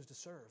refused to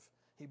serve.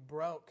 He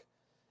broke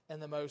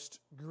in the most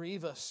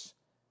grievous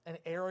and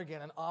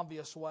arrogant and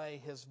obvious way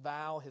his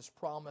vow, his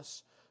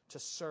promise to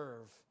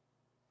serve.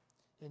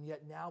 And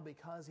yet now,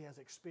 because he has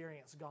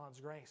experienced God's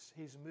grace,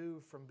 he's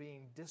moved from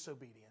being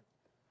disobedient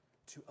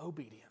to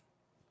obedient,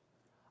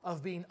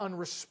 of being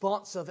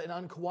unresponsive and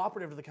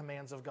uncooperative to the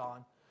commands of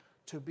God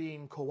to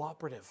being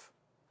cooperative,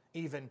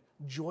 even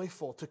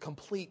joyful to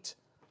complete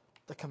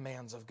the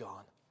commands of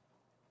God.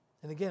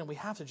 And again, we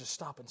have to just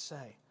stop and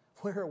say,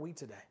 where are we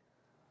today?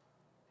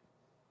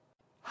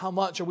 How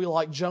much are we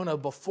like Jonah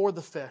before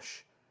the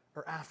fish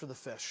or after the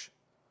fish?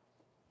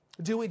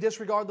 Do we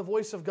disregard the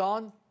voice of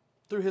God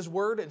through His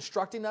Word,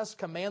 instructing us,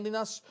 commanding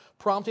us,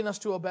 prompting us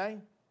to obey?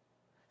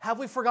 Have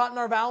we forgotten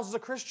our vows as a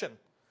Christian?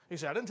 You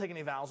say, I didn't take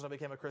any vows when I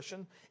became a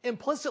Christian.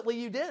 Implicitly,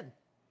 you did.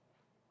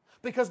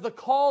 Because the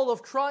call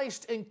of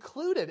Christ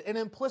included an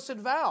implicit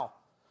vow.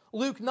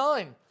 Luke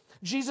 9,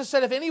 Jesus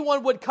said, if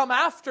anyone would come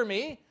after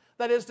me,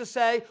 that is to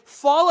say,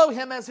 follow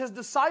Him as His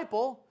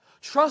disciple,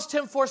 trust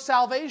Him for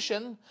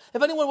salvation,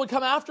 if anyone would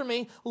come after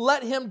me,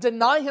 let him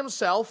deny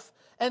himself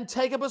and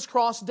take up his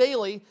cross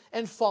daily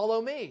and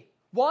follow me.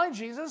 Why,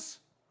 Jesus?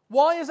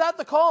 Why is that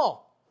the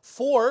call?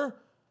 For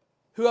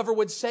whoever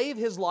would save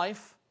his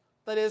life,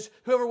 that That is,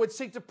 whoever would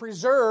seek to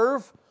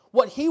preserve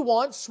what he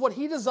wants, what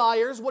he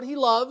desires, what he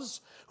loves,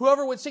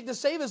 whoever would seek to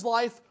save his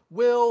life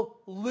will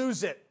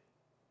lose it.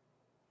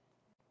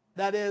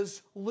 That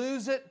is,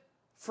 lose it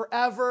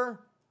forever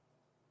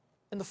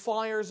in the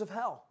fires of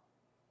hell.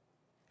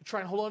 You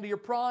try and hold on to your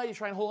pride, you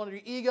try and hold on to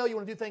your ego, you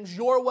want to do things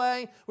your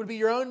way, would be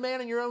your own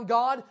man and your own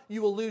God,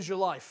 you will lose your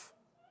life.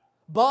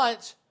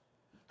 But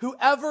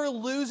whoever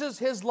loses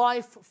his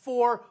life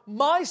for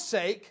my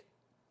sake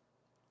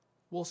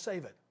will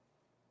save it.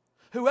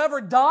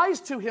 Whoever dies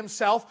to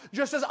himself,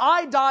 just as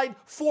I died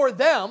for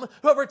them,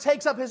 whoever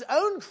takes up his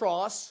own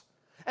cross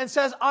and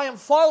says, I am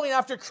following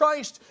after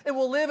Christ and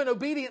will live in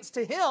obedience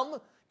to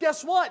Him,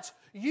 guess what?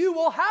 You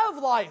will have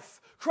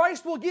life.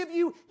 Christ will give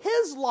you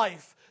His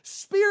life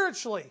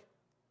spiritually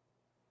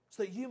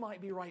so that you might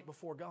be right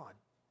before God.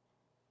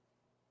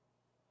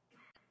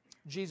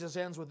 Jesus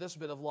ends with this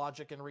bit of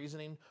logic and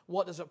reasoning.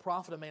 What does it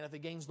profit a man if he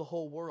gains the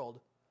whole world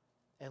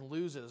and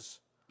loses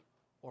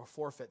or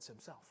forfeits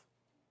himself?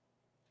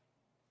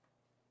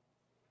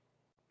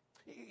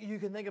 You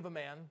can think of a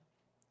man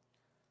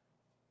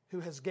who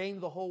has gained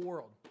the whole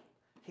world.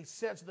 He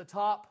sits at the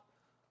top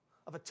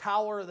of a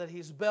tower that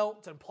he's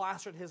built and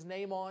plastered his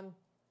name on.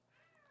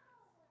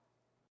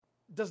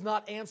 Does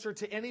not answer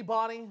to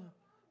anybody,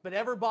 but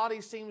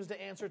everybody seems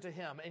to answer to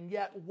him. And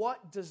yet,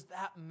 what does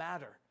that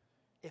matter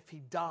if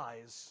he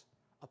dies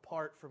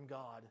apart from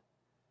God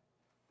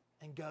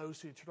and goes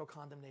to eternal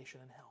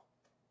condemnation in hell?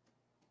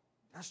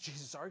 That's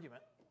Jesus'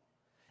 argument.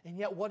 And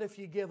yet, what if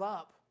you give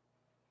up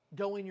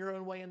going your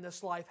own way in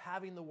this life,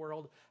 having the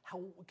world?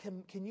 How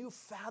can you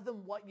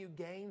fathom what you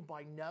gain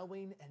by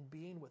knowing and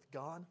being with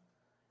God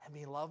and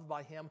being loved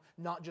by Him,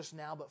 not just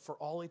now, but for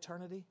all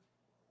eternity?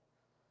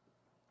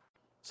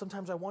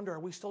 Sometimes I wonder,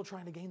 are we still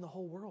trying to gain the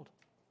whole world?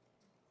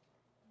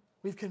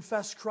 We've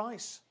confessed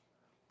Christ,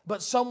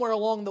 but somewhere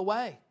along the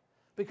way,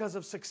 because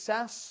of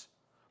success,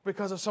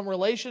 because of some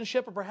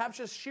relationship, or perhaps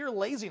just sheer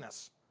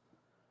laziness,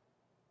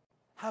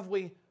 have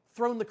we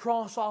thrown the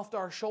cross off to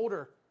our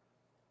shoulder,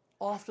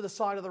 off to the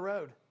side of the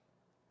road,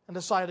 and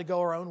decided to go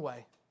our own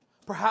way?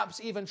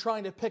 Perhaps even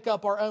trying to pick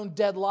up our own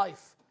dead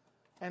life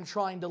and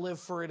trying to live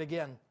for it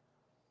again.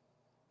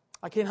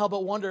 I can't help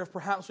but wonder if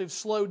perhaps we've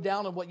slowed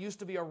down on what used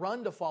to be a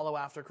run to follow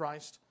after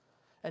Christ,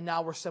 and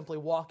now we're simply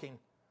walking.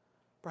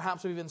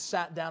 Perhaps we've even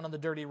sat down on the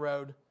dirty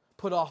road,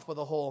 put off with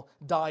the whole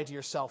die to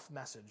yourself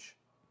message.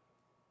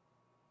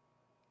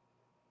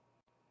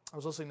 I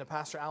was listening to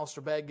Pastor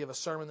Alistair Begg give a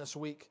sermon this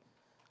week,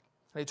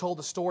 and he told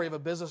the story of a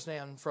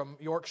businessman from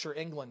Yorkshire,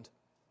 England.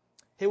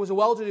 He was a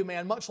well-to-do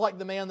man, much like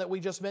the man that we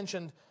just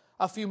mentioned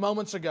a few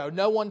moments ago.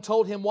 No one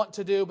told him what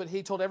to do, but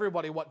he told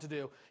everybody what to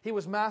do. He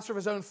was master of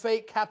his own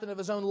fate, captain of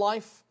his own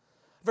life,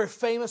 very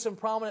famous and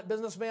prominent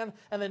businessman,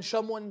 and then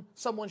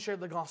someone shared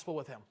the gospel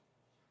with him.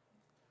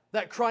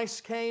 That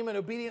Christ came in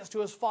obedience to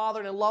His Father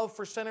and in love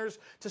for sinners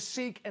to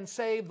seek and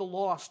save the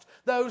lost.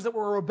 Those that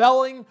were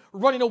rebelling,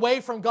 running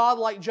away from God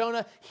like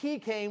Jonah, He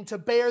came to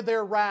bear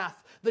their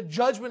wrath, the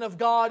judgment of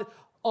God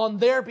on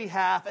their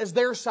behalf as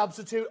their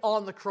substitute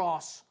on the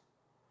cross,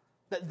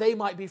 that they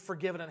might be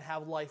forgiven and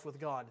have life with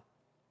God.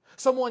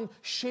 Someone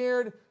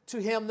shared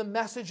to him the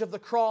message of the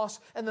cross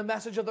and the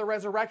message of the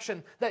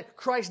resurrection, that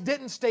Christ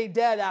didn't stay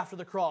dead after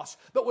the cross,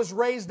 but was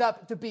raised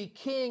up to be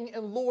King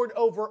and Lord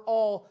over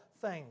all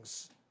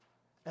things.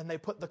 And they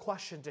put the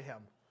question to him,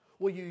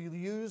 will you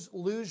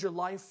lose your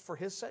life for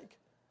His sake,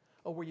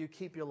 or will you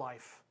keep your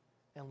life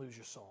and lose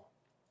your soul?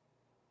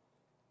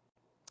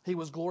 He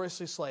was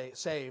gloriously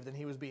saved, and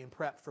he was being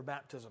prepped for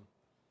baptism.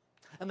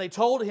 And they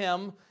told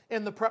him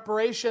in the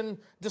preparation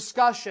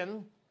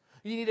discussion,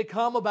 you need to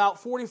come about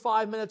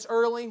 45 minutes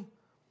early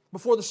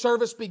before the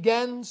service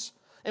begins,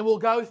 and we'll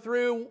go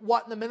through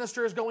what the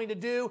minister is going to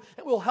do,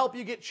 and we'll help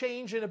you get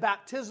changed into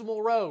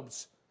baptismal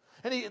robes.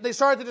 And they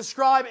started to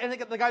describe, and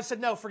the guy said,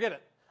 no, forget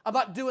it. I'm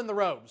not doing the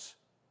robes.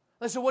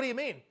 They said, what do you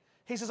mean?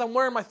 He says, I'm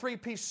wearing my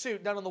 3-piece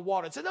suit down in the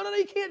water. They said, no,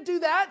 you can't do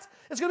that.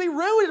 It's going to be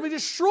ruined. It'll be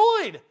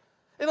destroyed.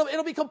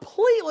 It'll be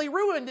completely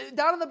ruined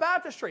down in the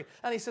baptistry.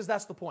 And he says,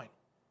 that's the point.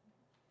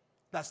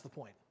 That's the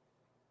point.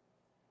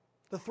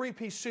 The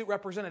 3-piece suit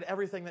represented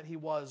everything that he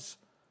was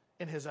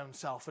in his own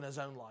self, in his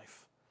own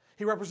life.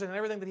 He represented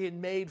everything that he had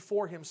made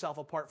for himself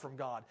apart from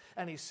God.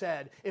 And he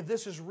said, if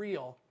this is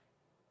real,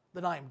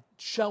 then I am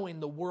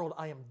showing the world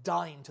I am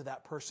dying to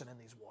that person in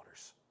these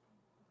waters.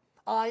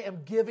 I am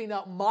giving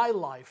up my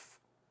life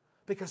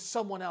because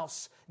someone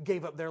else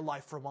gave up their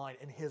life for mine,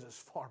 and his is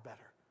far better.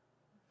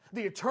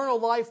 The eternal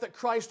life that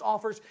Christ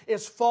offers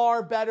is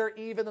far better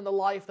even than the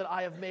life that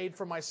I have made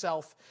for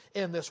myself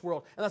in this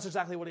world. And that's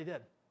exactly what he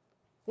did.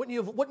 Wouldn't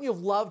you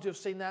have loved to have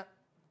seen that?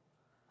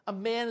 A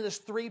man in this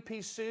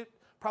 3-piece suit,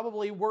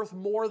 probably worth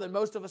more than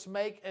most of us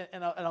make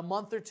in a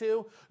month or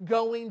two,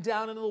 going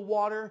down into the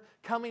water,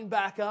 coming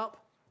back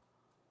up,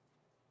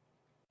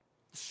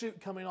 the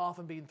suit coming off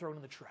and being thrown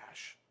in the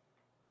trash.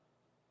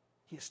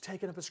 He has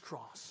taken up his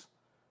cross,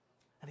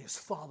 and he is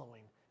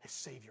following his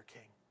Savior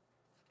King,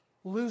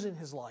 losing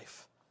his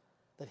life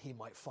that he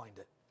might find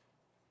it.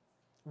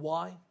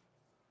 Why?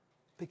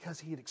 Because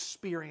he had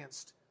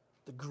experienced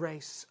the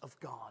grace of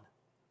God,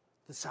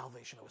 the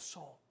salvation of his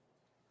soul.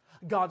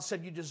 God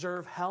said, you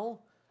deserve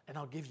hell, and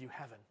I'll give you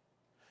heaven.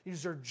 You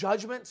deserve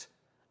judgment,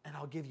 and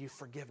I'll give you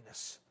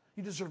forgiveness.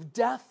 You deserve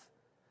death,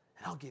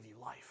 and I'll give you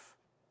life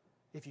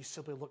if you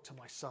simply look to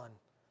my Son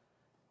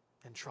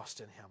and trust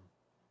in him.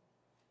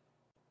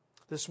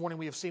 This morning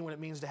we have seen what it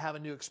means to have a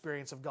new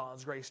experience of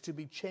God's grace, to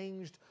be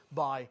changed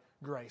by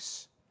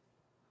grace.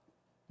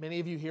 Many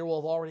of you here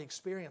will have already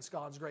experienced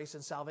God's grace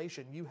and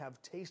salvation. You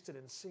have tasted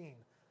and seen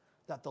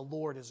that the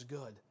Lord is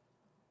good.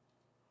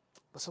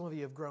 But some of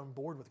you have grown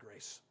bored with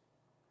grace.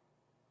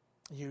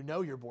 You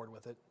know you're bored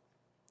with it,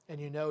 and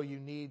you know you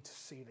need to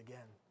see it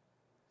again.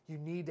 You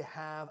need to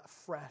have a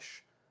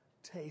fresh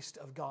taste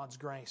of God's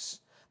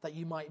grace, that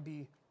you might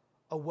be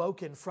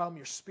awoken from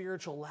your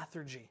spiritual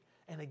lethargy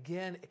and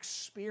again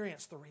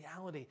experience the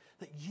reality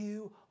that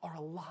you are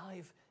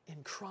alive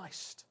in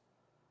Christ.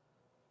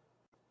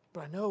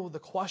 But I know the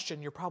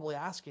question you're probably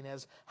asking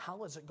is,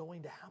 how is it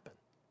going to happen?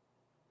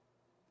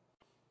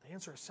 The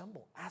answer is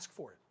simple. Ask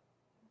for it.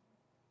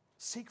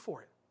 Seek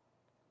for it.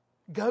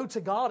 Go to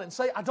God and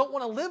say, I don't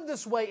want to live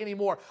this way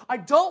anymore. I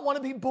don't want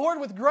to be bored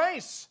with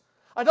grace.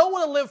 I don't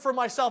want to live for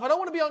myself. I don't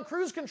want to be on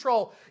cruise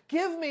control.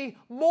 Give me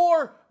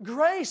more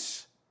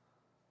grace.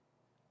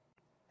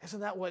 Isn't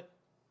that what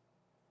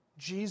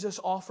Jesus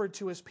offered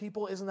to his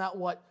people? Isn't that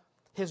what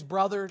his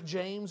brother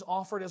James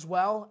offered as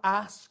well?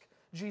 Ask,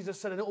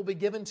 Jesus said, and it will be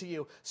given to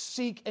you.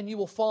 Seek and you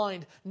will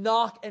find.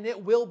 Knock and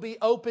it will be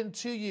opened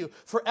to you.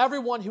 For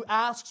everyone who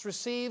asks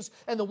receives,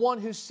 and the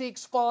one who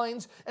seeks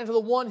finds, and to the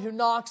one who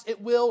knocks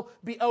it will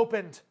be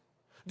opened.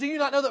 Do you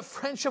not know that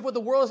friendship with the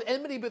world is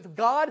enmity with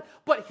God?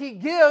 But he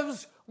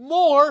gives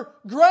more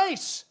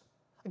grace.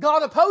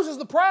 God opposes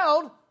the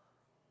proud,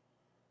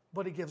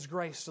 but he gives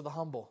grace to the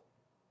humble.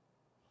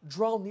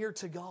 Draw near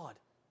to God,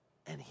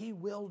 and he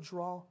will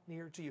draw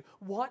near to you.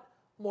 What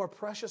more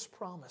precious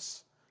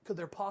promise could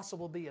there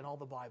possibly be in all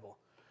the Bible?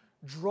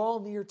 Draw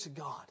near to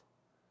God,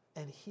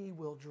 and he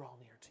will draw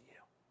near to you.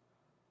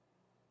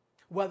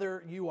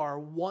 Whether you are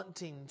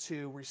wanting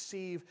to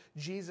receive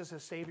Jesus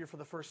as Savior for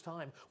the first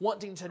time,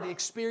 wanting to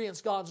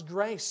experience God's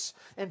grace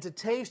and to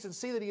taste and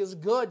see that he is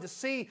good, to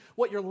see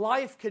what your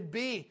life could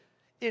be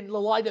in the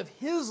light of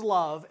his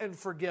love and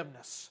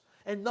forgiveness,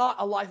 and not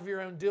a life of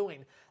your own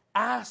doing,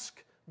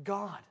 ask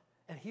God,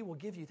 and he will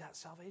give you that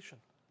salvation.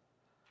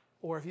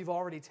 Or if you've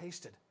already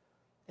tasted,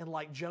 and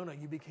like Jonah,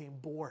 you became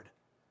bored,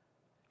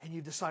 and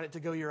you decided to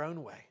go your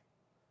own way,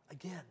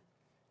 again,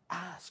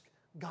 ask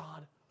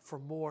God for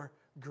more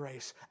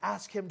grace.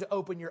 Ask him to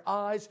open your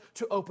eyes,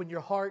 to open your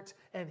heart,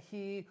 and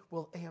he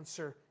will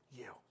answer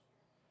you.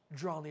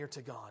 Draw near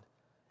to God,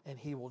 and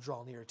he will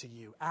draw near to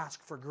you.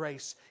 Ask for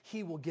grace,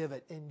 he will give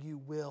it, and you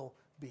will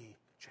be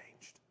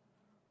changed.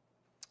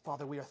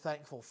 Father, we are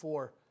thankful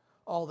for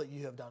all that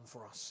you have done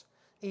for us,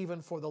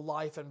 even for the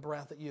life and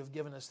breath that you have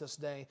given us this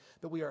day,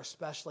 but we are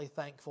especially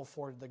thankful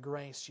for the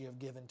grace you have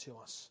given to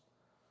us.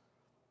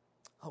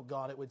 Oh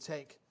God, it would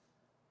take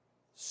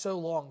so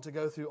long to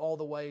go through all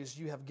the ways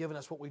you have given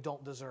us what we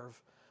don't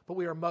deserve, but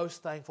we are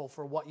most thankful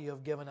for what you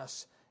have given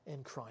us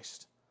in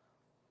Christ.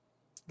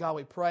 God,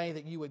 we pray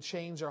that you would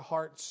change our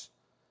hearts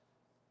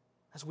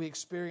as we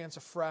experience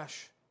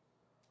afresh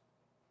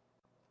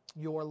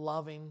your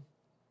loving,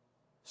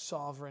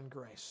 sovereign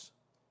grace.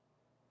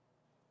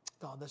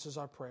 God, this is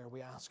our prayer.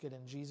 We ask it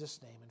in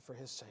Jesus' name and for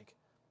his sake.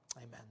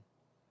 Amen.